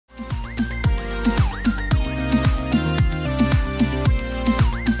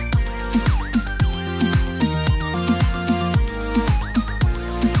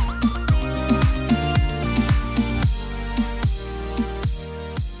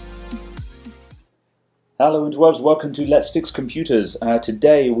Hello and welcome to Let's Fix Computers.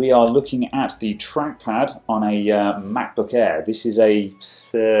 Today we are looking at the trackpad on a MacBook Air. This is a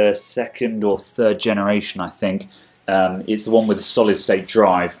second or third generation, I think. It's the one with a solid state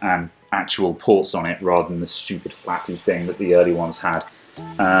drive and actual ports on it rather than the stupid flappy thing that the early ones had.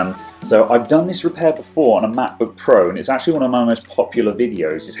 So I've done this repair before on a MacBook Pro, and it's actually one of my most popular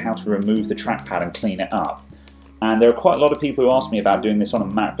videos, is how to remove the trackpad and clean it up. And there are quite a lot of people who ask me about doing this on a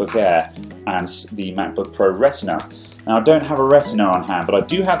MacBook Air and the MacBook Pro Retina. Now, I don't have a Retina on hand, but I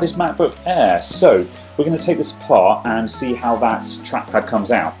do have this MacBook Air, so we're going to take this apart and see how that trackpad comes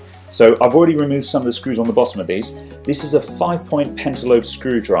out. So I've already removed some of the screws on the bottom of these. This is a 5-point pentalobe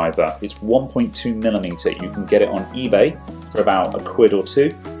screwdriver. It's 1.2mm. You can get it on eBay for about £1 or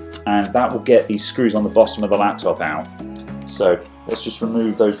 £2, and that will get these screws on the bottom of the laptop out. So let's just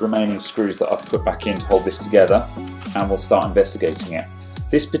remove those remaining screws that I've put back in to hold this together, and we'll start investigating it.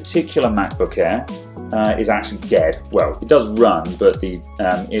 This particular MacBook Air is actually dead. Well, it does run, but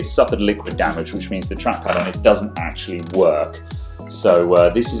it suffered liquid damage, which means the trackpad on it doesn't actually work. So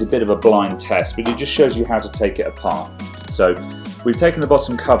this is a bit of a blind test, but it just shows you how to take it apart. So we've taken the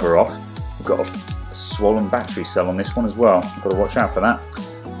bottom cover off. We've got a swollen battery cell on this one as well. You've got to watch out for that.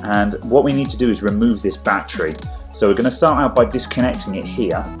 And what we need to do is remove this battery. So we're going to start out by disconnecting it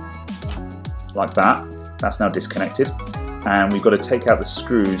here, like that. That's now disconnected. And we've got to take out the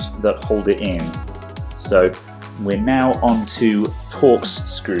screws that hold it in. So we're now on to Torx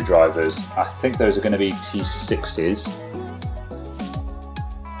screwdrivers. I think those are going to be T6s.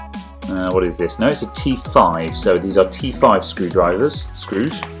 What is this? No, it's a T5. So these are T5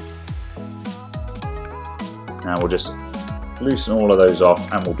 screws. Now we'll just loosen all of those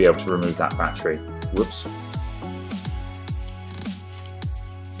off and we'll be able to remove that battery. Whoops.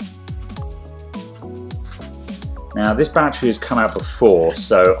 Now this battery has come out before,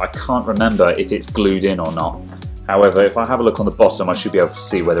 so I can't remember if it's glued in or not. However, if I have a look on the bottom, I should be able to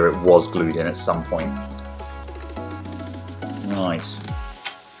see whether it was glued in at some point. Right.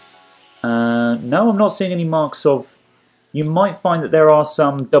 No, I'm not seeing any marks of... You might find that there are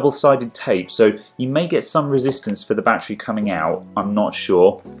some double-sided tape, so you may get some resistance for the battery coming out. I'm not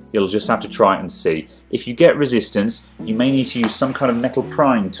sure. You'll just have to try it and see. If you get resistance, you may need to use some kind of metal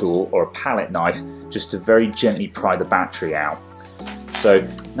prying tool or a palette knife just to very gently pry the battery out. So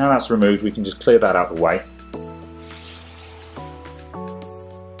now that's removed, we can just clear that out of the way.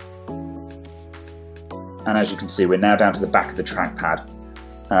 And as you can see, we're now down to the back of the trackpad.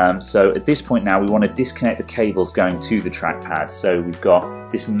 So at this point now we want to disconnect the cables going to the trackpad. So we've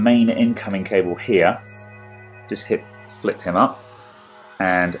got this main incoming cable here. Just flip him up,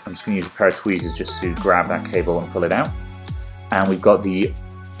 and I'm just going to use a pair of tweezers just to grab that cable and pull it out. And we've got the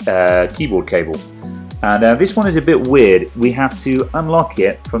keyboard cable. And this one is a bit weird. We have to unlock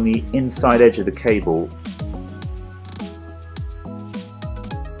it from the inside edge of the cable.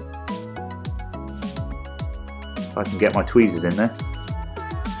 If I can get my tweezers in there.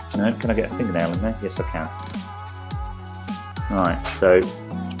 No, can I get a fingernail in there? Yes, I can. Right, so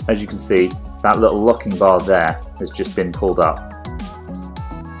as you can see, that little locking bar there has just been pulled up.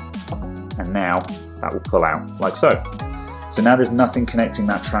 And now that will pull out, like so. So now there's nothing connecting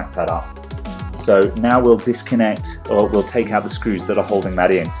that trackpad up. So now we'll disconnect, or we'll take out the screws that are holding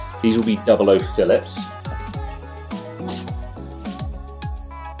that in. These will be 00 Phillips.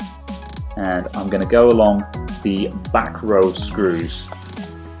 And I'm going to go along the back row of screws.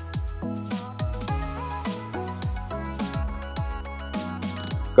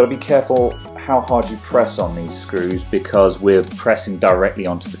 Got to be careful how hard you press on these screws because we're pressing directly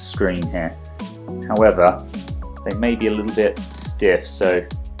onto the screen here. However, they may be a little bit stiff, so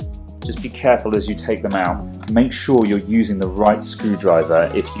just be careful as you take them out. Make sure you're using the right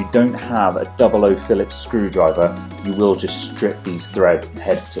screwdriver. If you don't have a 00 Phillips screwdriver, you will just strip these thread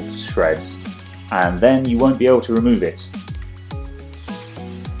heads to shreds, and then you won't be able to remove it.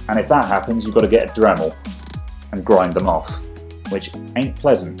 And if that happens, you've got to get a Dremel and grind them off, which ain't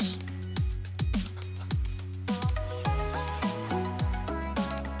pleasant.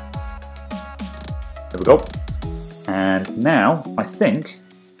 There we go. And now I think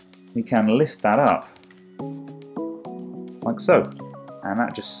we can lift that up, like so. And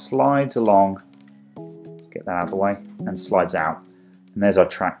that just slides along. Let's get that out of the way, and slides out. And there's our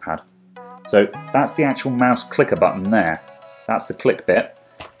trackpad. So that's the actual mouse clicker button there. That's the click bit.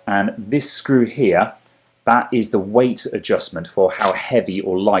 And this screw here, that is the weight adjustment for how heavy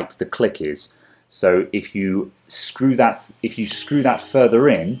or light the click is. So if you screw that further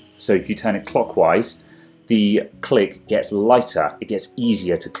in, so if you turn it clockwise, the click gets lighter, it gets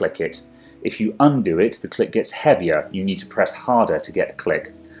easier to click it. If you undo it, the click gets heavier, you need to press harder to get a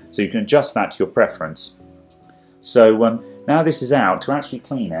click. So you can adjust that to your preference. So now this is out, to actually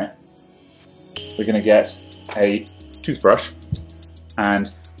clean it, we're going to get a toothbrush,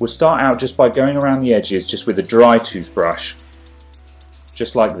 and we'll start out just by going around the edges just with a dry toothbrush,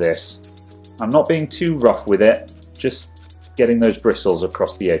 just like this. I'm not being too rough with it, just getting those bristles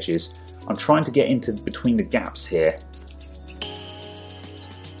across the edges. I'm trying to get into between the gaps here.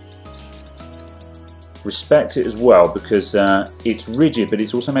 Respect it as well, because it's rigid, but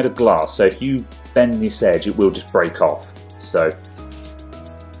it's also made of glass, so if you bend this edge it will just break off. So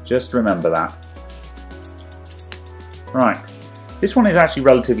just remember that. Right, this one is actually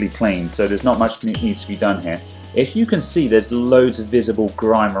relatively clean, so there's not much that needs to be done here. If you can see there's loads of visible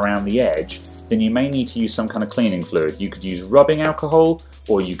grime around the edge, then you may need to use some kind of cleaning fluid. You could use rubbing alcohol,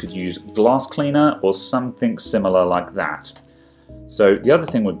 or you could use glass cleaner, or something similar like that. So the other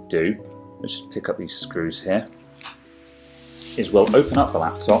thing we'll do, let's just pick up these screws here, is we'll open up the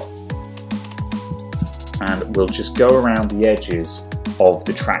laptop and we'll just go around the edges of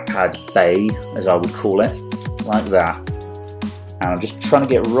the trackpad bay, as I would call it, like that. And I'm just trying to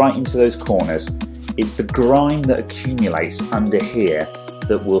get right into those corners. It's the grime that accumulates under here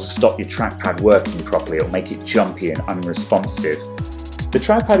that will stop your trackpad working properly. It'll make it jumpy and unresponsive. The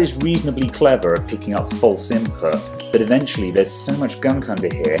trackpad is reasonably clever at picking up false input, but eventually there's so much gunk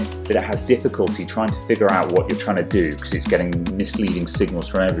under here that it has difficulty trying to figure out what you're trying to do, because it's getting misleading signals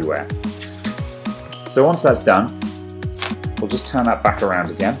from everywhere. So once that's done, we'll just turn that back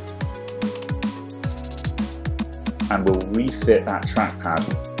around again, and we'll refit that trackpad.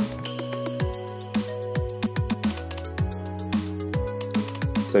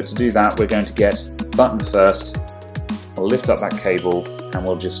 So to do that, we're going to get button first, we'll lift up that cable, and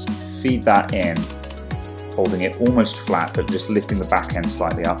we'll just feed that in, holding it almost flat, but just lifting the back end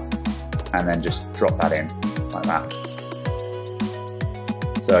slightly up, and then just drop that in, like that.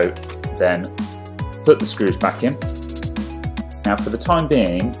 So then put the screws back in. Now for the time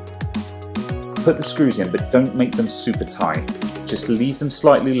being, put the screws in, but don't make them super tight. Just leave them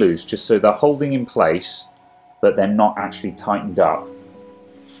slightly loose, just so they're holding in place, but they're not actually tightened up.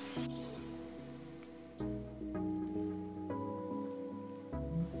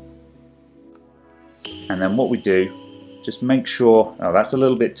 And then what we do, just make sure, oh, that's a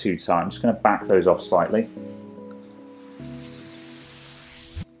little bit too tight. I'm just going to back those off slightly.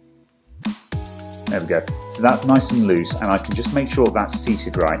 There we go. So that's nice and loose, and I can just make sure that's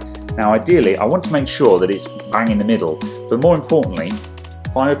seated right. Now ideally, I want to make sure that it's bang in the middle, but more importantly,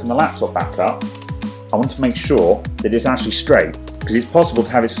 if I open the laptop back up, I want to make sure that it's actually straight, because it's possible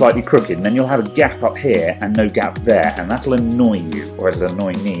to have it slightly crooked, and then you'll have a gap up here and no gap there, and that'll annoy you, or it'll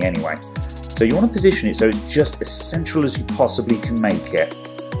annoy me anyway. So you want to position it so it's just as central as you possibly can make it.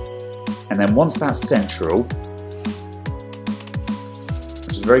 And then once that's central,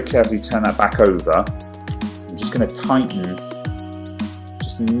 just very carefully turn that back over. I'm just going to tighten,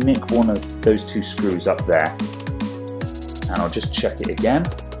 just nick one of those two screws up there. And I'll just check it again.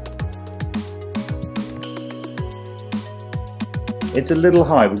 It's a little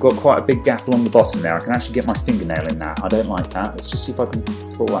high, we've got quite a big gap along the bottom there. I can actually get my fingernail in that. I don't like that. Let's just see if I can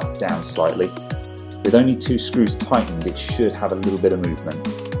pull that down slightly. With only two screws tightened, it should have a little bit of movement.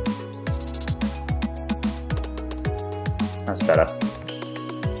 That's better.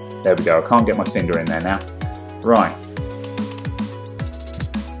 There we go, I can't get my finger in there now. Right.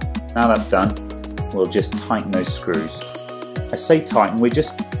 Now that's done, we'll just tighten those screws. I say tighten, we're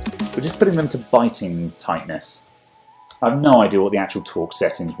just putting them to biting tightness. I have no idea what the actual torque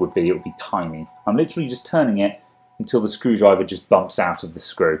settings would be. It would be tiny. I'm literally just turning it until the screwdriver just bumps out of the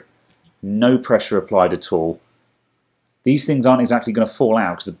screw. No pressure applied at all. These things aren't exactly going to fall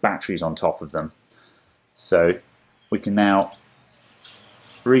out because the battery's on top of them. So we can now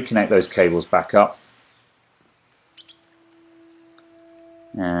reconnect those cables back up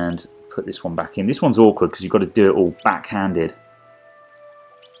and put this one back in. This one's awkward because you've got to do it all backhanded.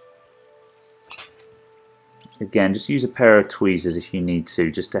 Again, just use a pair of tweezers if you need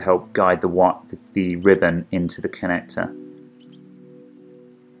to, just to help guide the ribbon into the connector.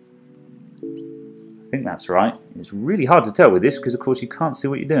 I think that's right. It's really hard to tell with this because of course you can't see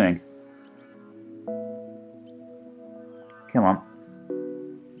what you're doing. Come on.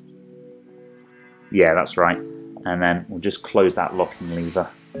 Yeah, that's right. And then we'll just close that locking lever.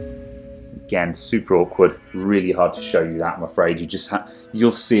 Again, super awkward, really hard to show you that, I'm afraid. You'll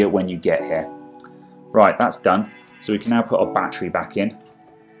see it when you get here. Right, that's done. So we can now put our battery back in.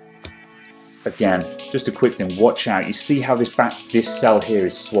 Again, just a quick thing, watch out. You see how this cell here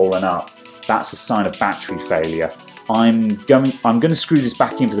is swollen up? That's a sign of battery failure. I'm going to screw this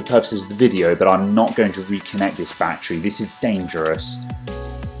back in for the purposes of the video, but I'm not going to reconnect this battery. This is dangerous.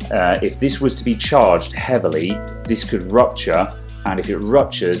 if this was to be charged heavily, this could rupture, and if it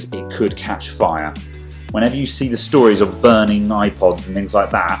ruptures, it could catch fire. Whenever you see the stories of burning iPods and things like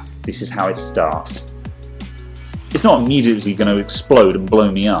that, this is how it starts. It's not immediately going to explode and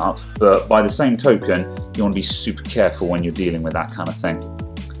blow me up, but by the same token, you want to be super careful when you're dealing with that kind of thing.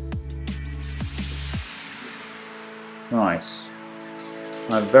 Right,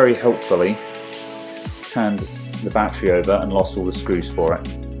 I've very helpfully turned the battery over and lost all the screws for it.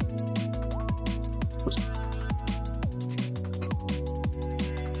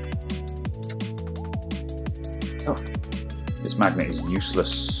 Oh, this magnet is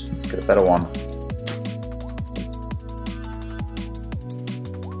useless. Let's get a better one.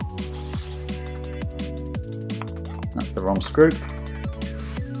 That's the wrong screw.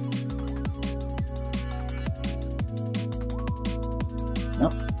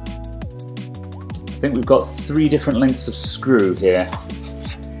 Nope. I think we've got 3 different lengths of screw here.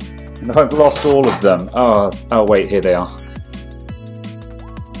 And I've lost all of them. Oh wait, here they are.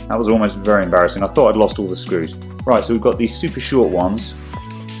 That was almost very embarrassing. I thought I'd lost all the screws. Right, so we've got these super short ones.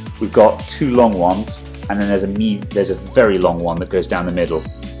 We've got 2 long ones, and then there's a very long one that goes down the middle.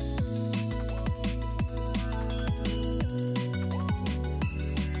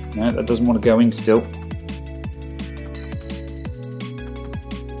 No, that doesn't want to go in still.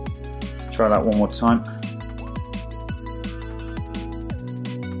 Let's try that one more time.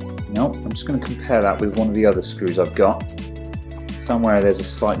 No, I'm just going to compare that with one of the other screws I've got. Somewhere there's a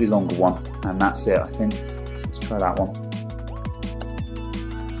slightly longer one, and that's it, I think. Let's try that one.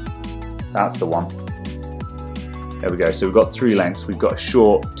 That's the one. There we go. So we've got 3 lengths. We've got a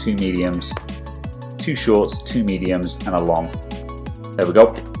short, 2 mediums, 2 shorts, 2 mediums, and a long. There we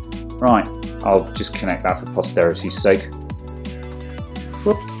go. Right, I'll just connect that for posterity's sake.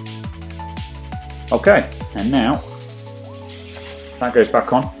 Whoop. Okay, and now that goes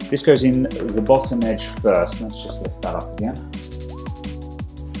back on. This goes in the bottom edge first. Let's just lift that up again.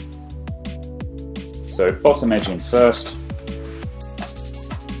 So bottom edge in first,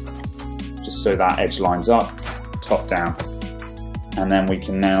 just so that edge lines up, top down. And then we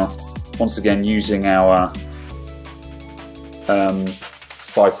can now, once again using our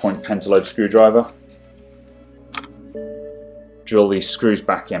 5-point pentalobe screwdriver, drill these screws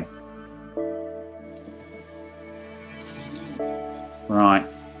back in. Right,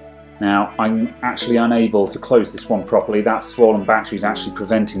 now I'm actually unable to close this one properly. That swollen battery is actually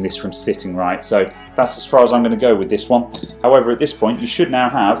preventing this from sitting right, so that's as far as I'm going to go with this one. However, at this point you should now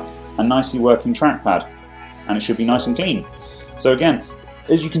have a nicely working trackpad, and it should be nice and clean. So again,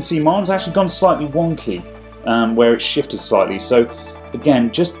 as you can see, mine's actually gone slightly wonky where it's shifted slightly, so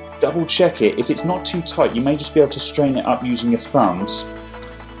again, just double check it. If it's not too tight, you may just be able to strain it up using your thumbs.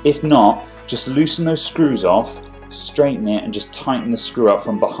 If not, just loosen those screws off, straighten it, and just tighten the screw up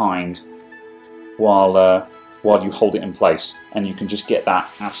from behind while you hold it in place, and you can just get that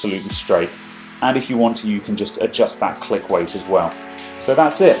absolutely straight. And if you want to, you can just adjust that click weight as well. So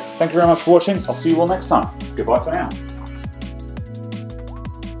that's it. Thank you very much for watching. I'll see you all next time. Goodbye for now.